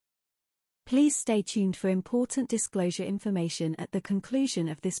Please stay tuned for important disclosure information at the conclusion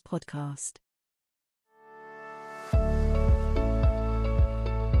of this podcast.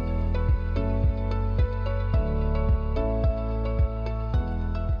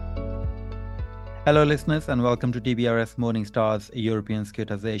 Hello listeners and welcome to DBRS Morningstar's European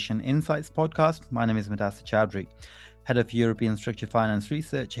Securitization Insights podcast. My name is Mudassar Chowdhury, Head of European Structured Finance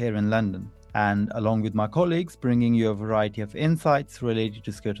Research here in London, and along with my colleagues bringing you a variety of insights related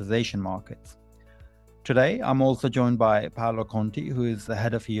to securitization markets. Today I'm also joined by Paolo Conti, who is the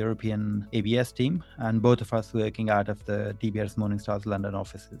Head of the European ABS team, and both of us working out of the DBRS Morningstar's London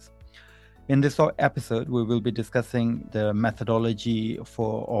offices. In this episode, we will be discussing the methodology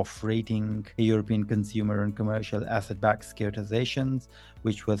of rating European consumer and commercial asset-backed securitizations,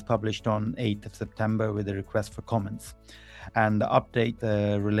 which was published on 8th of September with a request for comments. And the update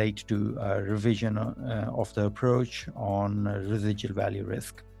relate to a revision of the approach on residual value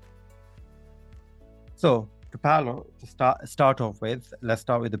risk. So, to Paolo, to start off with, let's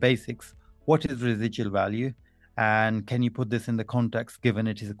start with the basics. What is residual value? And can you put this in the context, given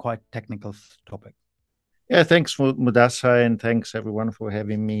it is a quite technical topic? Yeah, thanks, Mudassar, and thanks everyone for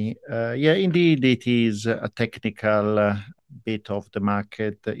having me. Indeed, it is a technical bit of the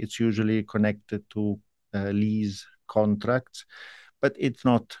market. It's usually connected to lease contracts, but it's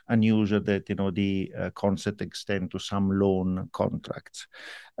not unusual that the concept extends to some loan contracts.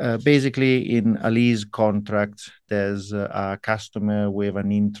 Basically, in a lease contract, there's a customer with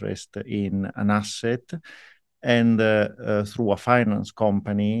an interest in an asset. And through a finance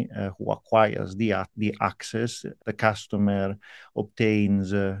company who acquires the access, the customer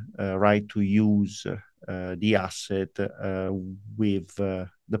obtains a right to use the asset with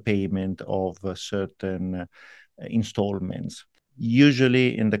the payment of certain installments.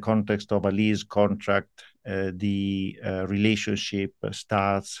 Usually, in the context of a lease contract, the relationship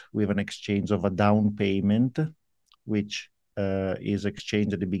starts with an exchange of a down payment, which is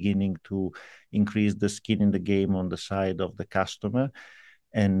exchanged at the beginning to increase the skin in the game on the side of the customer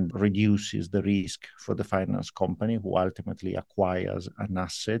and reduces the risk for the finance company who ultimately acquires an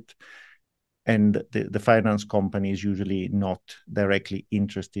asset. And the finance company is usually not directly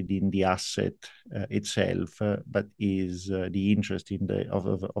interested in the asset itself, but is the interest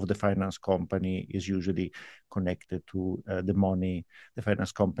of the finance company is usually connected to the money the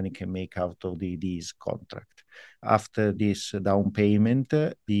finance company can make out of the lease contract. After this down payment,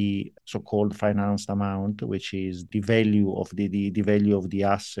 the so-called financed amount, which is the value of the value of the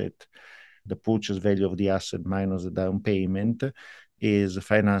asset, the purchase value of the asset minus the down payment, is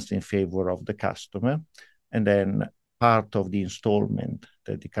financed in favor of the customer. And then part of the installment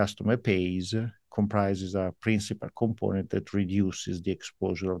that the customer pays comprises a principal component that reduces the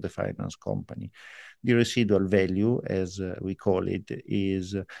exposure of the finance company. The residual value, as we call it,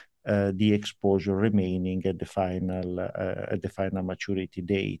 is the exposure remaining at the final maturity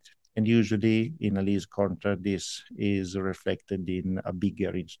date. And usually in a lease contract, this is reflected in a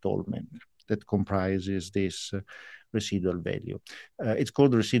bigger installment that comprises this residual value. It's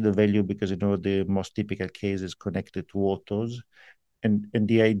called residual value because the most typical case is connected to autos, and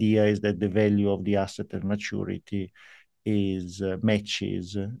the idea is that the value of the asset at maturity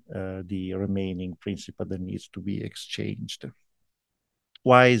matches the remaining principal that needs to be exchanged.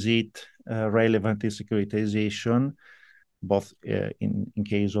 Why is it relevant in securitization, both in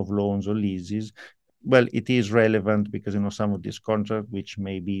case of loans or leases? Well, it is relevant because some of these contracts, which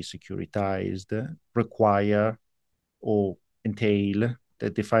may be securitized, require or entail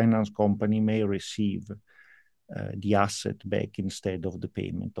that the finance company may receive the asset back instead of the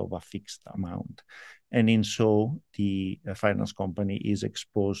payment of a fixed amount. And in so, the finance company is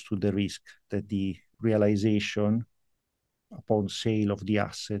exposed to the risk that the realization upon sale of the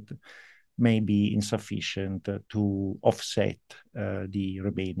asset may be insufficient to offset the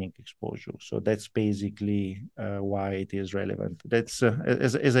remaining exposure. So that's basically why it is relevant. That's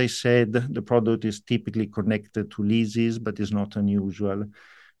as I said, the product is typically connected to leases, but it's not unusual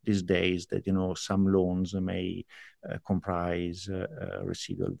these days that some loans may comprise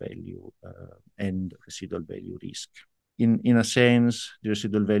residual value and residual value risk. In a sense, the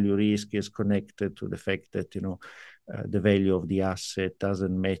residual value risk is connected to the fact that the value of the asset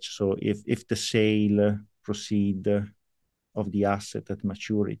doesn't match. So if the sale proceed of the asset at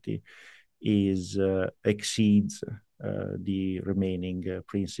maturity exceeds the remaining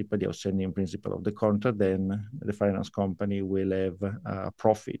principal, the outstanding principal of the contract, then the finance company will have a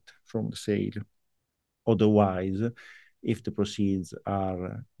profit from the sale. Otherwise, if the proceeds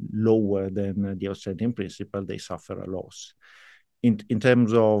are lower than the outstanding principal, they suffer a loss. In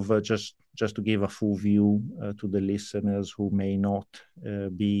terms of just to give a full view to the listeners who may not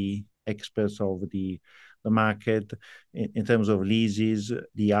be experts of the market. In terms of leases,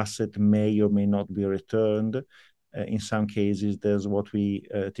 the asset may or may not be returned. In some cases, there's what we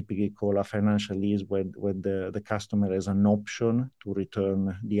typically call a financial lease, where the customer has an option to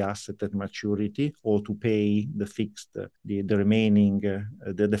return the asset at maturity or to pay the remaining,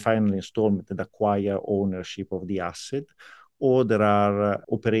 the final installment that acquire ownership of the asset. Or there are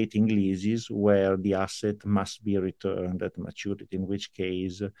operating leases where the asset must be returned at maturity, in which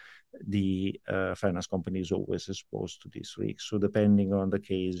case the finance company is always exposed to this risk. So depending on the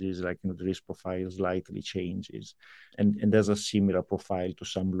cases, like the risk profile slightly changes. And there's a similar profile to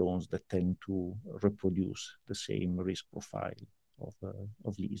some loans that tend to reproduce the same risk profile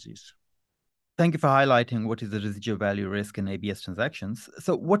of leases. Thank you for highlighting what is the residual value risk in ABS transactions.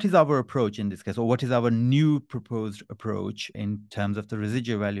 So what is our approach in this case, or what is our new proposed approach in terms of the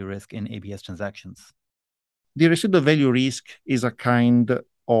residual value risk in ABS transactions? The residual value risk is a kind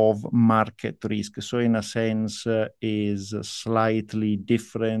of market risk. So in a sense, is slightly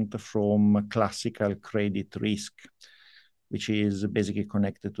different from classical credit risk, which is basically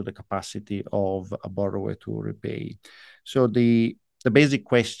connected to the capacity of a borrower to repay. So the basic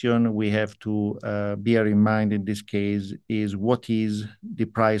question we have to bear in mind in this case is, what is the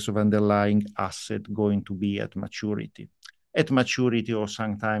price of underlying asset going to be at maturity? At maturity, or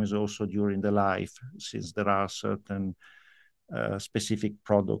sometimes also during the life, since there are certain specific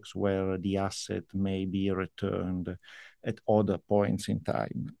products where the asset may be returned at other points in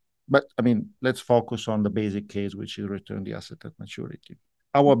time. But I mean, let's focus on the basic case, which is return the asset at maturity.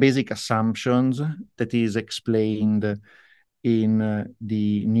 Our basic assumptions that is explained in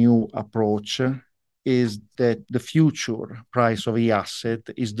the new approach is that the future price of the asset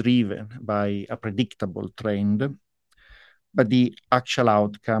is driven by a predictable trend, but the actual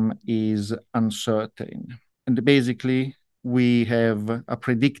outcome is uncertain. And basically, we have a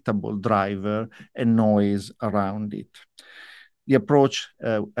predictable driver and noise around it. The approach,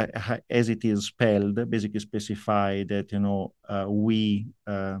 as it is spelled, basically specify that we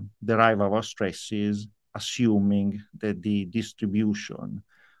derive our stresses assuming that the distribution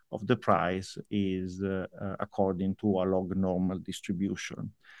of the price is according to a log normal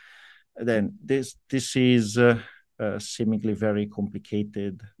distribution. Then this is seemingly very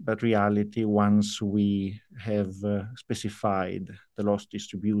complicated, but reality, once we have specified the loss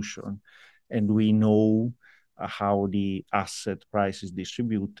distribution and we know how the asset price is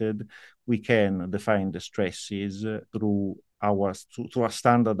distributed, we can define the stresses through a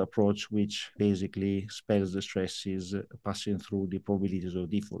standard approach, which basically spells the stresses passing through the probabilities of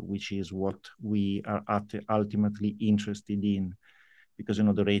default, which is what we are ultimately interested in, because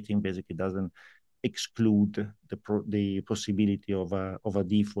the rating basically doesn't exclude the possibility of a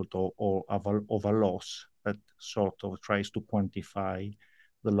default or of a loss, but sort of tries to quantify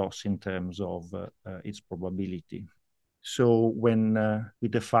the loss in terms of its probability. So when we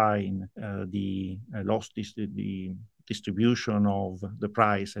define the loss the distribution of the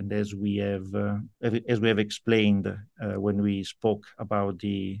price, and as we have explained when we spoke about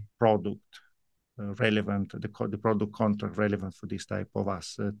the product relevant, the product contract relevant for this type of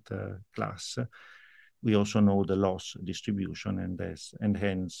asset class, we also know the loss distribution, and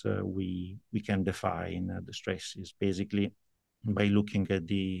hence we can define the stresses. Basically, by looking at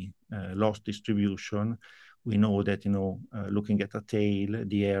the loss distribution, we know that looking at a tail,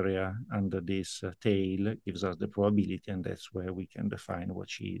 the area under this tail gives us the probability, and that's where we can define what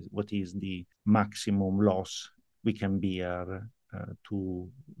is the maximum loss we can bear to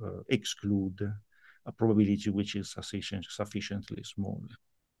exclude a probability which is sufficiently small.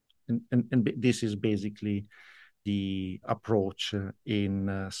 And this is basically the approach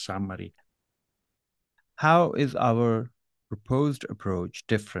in summary. How is our proposed approach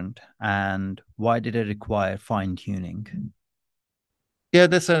different, and why did it require fine-tuning? Yeah,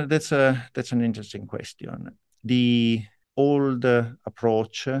 that's an interesting question. The old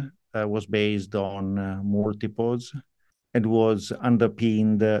approach was based on multiples and was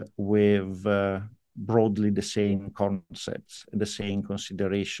underpinned with broadly the same concepts and the same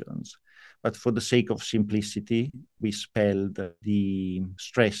considerations. But for the sake of simplicity, we spelled the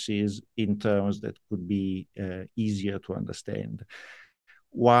stresses in terms that could be easier to understand.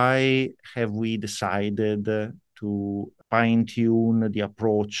 Why have we decided to fine-tune the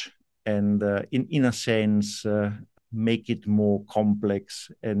approach and, in a sense, make it more complex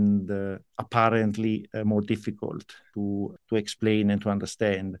and apparently more difficult to explain and to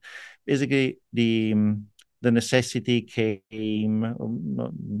understand? Basically, the necessity came,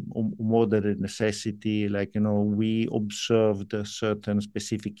 more than a necessity, we observed certain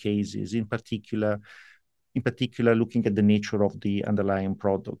specific cases. In particular, in particular, looking at the nature of the underlying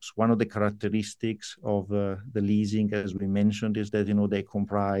products. One of the characteristics of the leasing, as we mentioned, is that they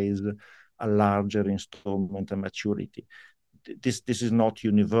comprise a larger installment and maturity. This is not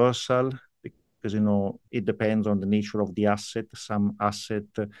universal because it depends on the nature of the asset. Some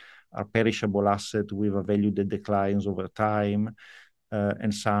assets are perishable assets with a value that declines over time.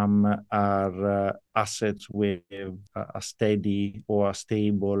 And some are assets with a steady or a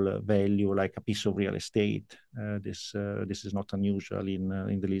stable value, like a piece of real estate. This is not unusual in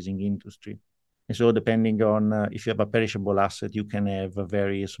the leasing industry. And so depending on if you have a perishable asset, you can have a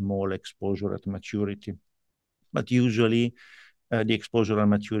very small exposure at maturity. But usually the exposure at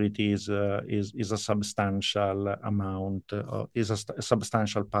maturity is a substantial amount, is a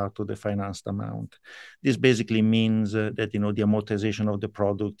substantial part of the financed amount. This basically means that the amortization of the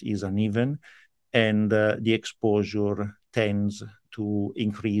product is uneven, and the exposure tends to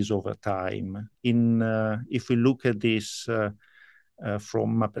increase over time. If we look at this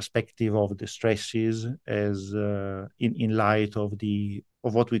from a perspective of the stresses, as in light of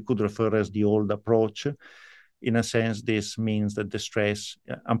what we could refer as the old approach. In a sense, this means that the stress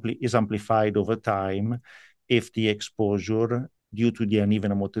is amplified over time if the exposure, due to the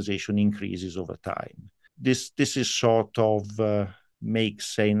uneven amortization, increases over time. This is sort of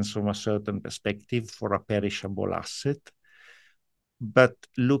makes sense from a certain perspective for a perishable asset, but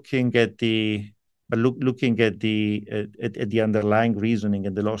looking at the underlying reasoning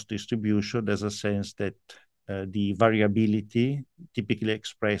and the loss distribution, there's a sense that the variability, typically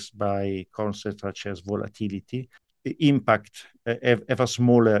expressed by concepts such as volatility, have a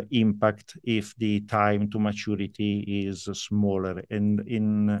smaller impact if the time to maturity is smaller. And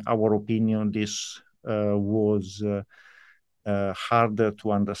in our opinion, this was harder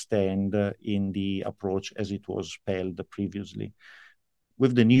to understand in the approach as it was spelled previously.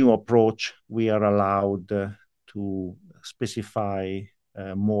 With the new approach, we are allowed to specify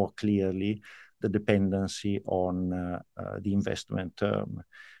more clearly the dependency on the investment term.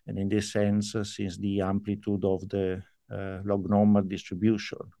 And in this sense, since the amplitude of the log normal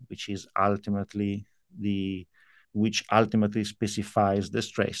distribution, which ultimately specifies the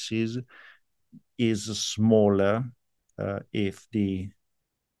stresses, is smaller if the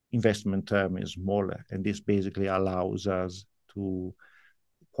investment term is smaller. And this basically allows us to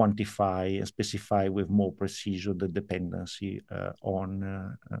quantify and specify with more precision the dependency on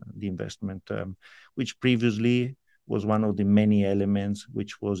the investment term, which previously was one of the many elements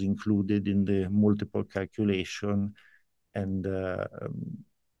which was included in the multiple calculation. And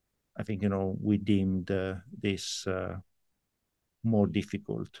I think, we deemed this more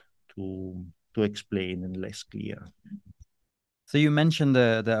difficult to explain and less clear. So you mentioned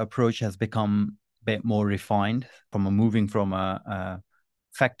the approach has become a bit more refined moving from a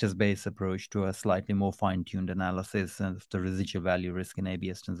factors-based approach to a slightly more fine-tuned analysis of the residual value risk in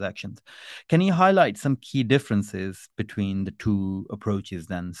ABS transactions. Can you highlight some key differences between the two approaches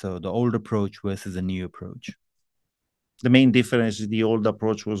then? So the old approach versus the new approach. The main difference is the old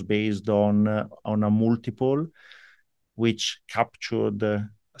approach was based on a multiple, which captured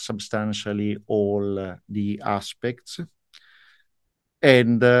substantially all the aspects,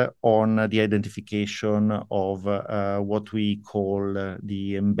 and on the identification of what we call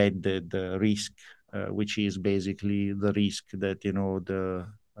the embedded risk, which is basically the risk that the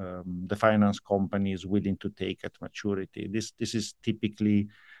finance company is willing to take at maturity. This is typically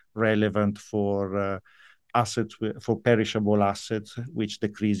relevant for for perishable assets, which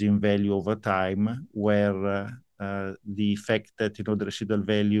decrease in value over time, where the fact that the residual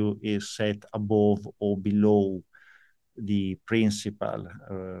value is set above or below the principal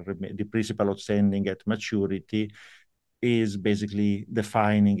outstanding at maturity is basically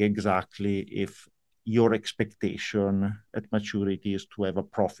defining exactly if your expectation at maturity is to have a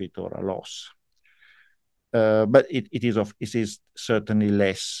profit or a loss. But it is certainly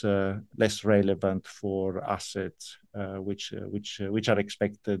less relevant for assets which are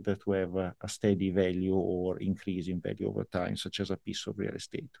expected to have a steady value or increase in value over time, such as a piece of real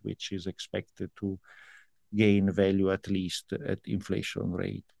estate, which is expected to gain value at least at inflation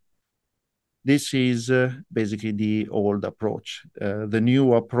rate. This is basically the old approach. The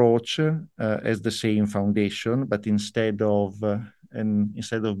new approach has the same foundation, but instead of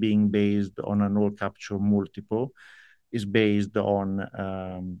being based on an all capture multiple, is based on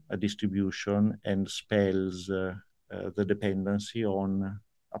a distribution and spells the dependency on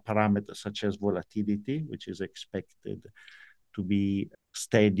a parameter such as volatility, which is expected to be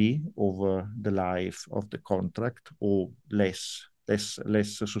steady over the life of the contract or less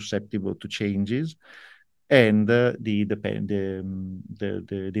susceptible to changes, and the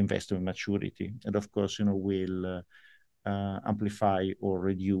investment maturity. And of course, will amplify or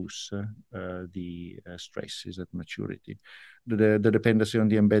reduce the stresses at maturity. The dependency on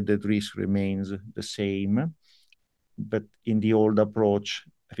the embedded risk remains the same, but in the old approach,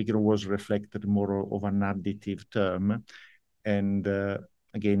 I think it was reflected more of an additive term, and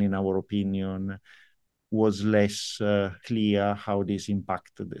again, in our opinion, was less clear how this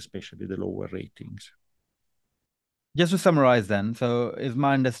impacted, especially the lower ratings. Just to summarize then, so is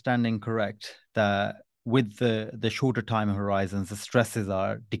my understanding correct that with the shorter time horizons, the stresses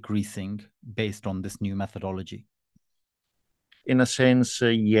are decreasing based on this new methodology? In a sense,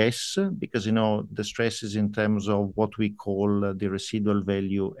 yes, because, the stresses in terms of what we call the residual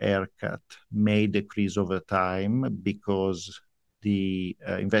value haircut may decrease over time because the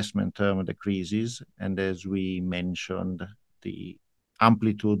investment term decreases. And as we mentioned, the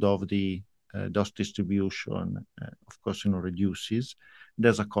amplitude of the dose distribution, of course, reduces.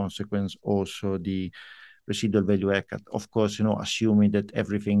 There's a consequence also the residual value haircut, of course, assuming that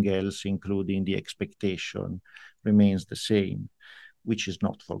everything else, including the expectation, remains the same, which is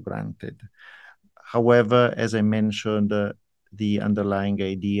not for granted. However, as I mentioned, the underlying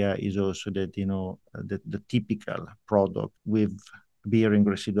idea is also that, the typical product with bearing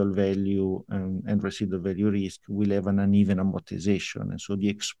residual value and residual value risk will have an uneven amortization. And so the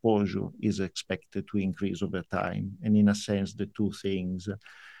exposure is expected to increase over time. And in a sense, the two things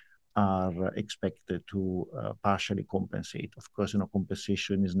are expected to partially compensate. Of course,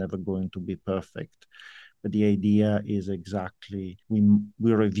 compensation is never going to be perfect, but the idea is exactly, we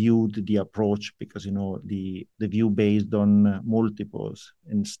reviewed the approach because, the view based on multiples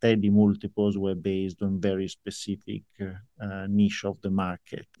and steady multiples were based on very specific niche of the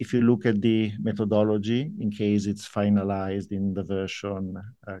market. If you look at the methodology, in case it's finalized in the version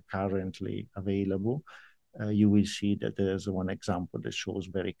currently available, you will see that there's one example that shows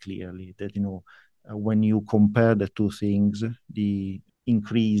very clearly that, when you compare the two things, the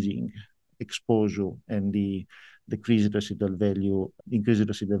increasing exposure and the increased residual value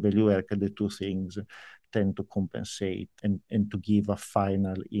haircut, the two things tend to compensate and to give a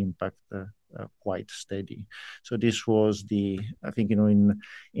final impact quite steady. So this was I think,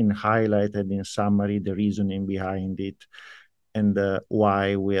 in highlight and in summary, the reasoning behind it, and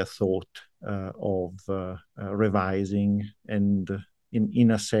why we have thought of revising and,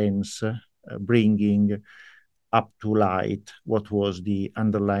 in a sense, bringing up to light what was the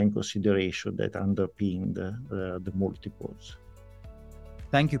underlying consideration that underpinned the multiples.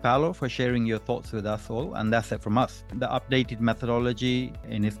 Thank you, Paolo, for sharing your thoughts with us all, and that's it from us. The updated methodology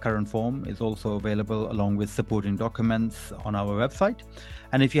in its current form is also available along with supporting documents on our website.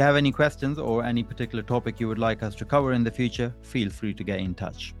 And if you have any questions or any particular topic you would like us to cover in the future, feel free to get in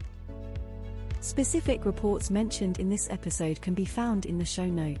touch. Specific reports mentioned in this episode can be found in the show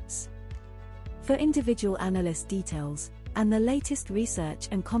notes. For individual analyst details and the latest research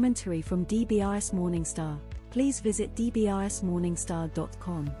and commentary from DBRS Morningstar, please visit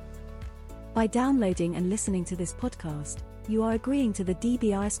dbrsmorningstar.com. By downloading and listening to this podcast, you are agreeing to the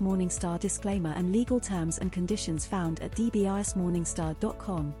DBRS Morningstar disclaimer and legal terms and conditions found at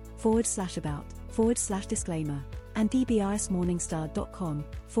dbrsmorningstar.com/about/disclaimer and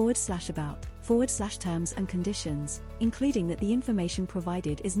dbrsmorningstar.com/about/terms and conditions, including that the information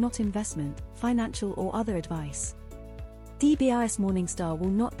provided is not investment, financial or other advice. DBRS Morningstar will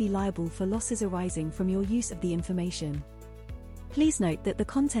not be liable for losses arising from your use of the information. Please note that the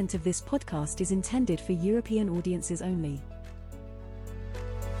content of this podcast is intended for European audiences only.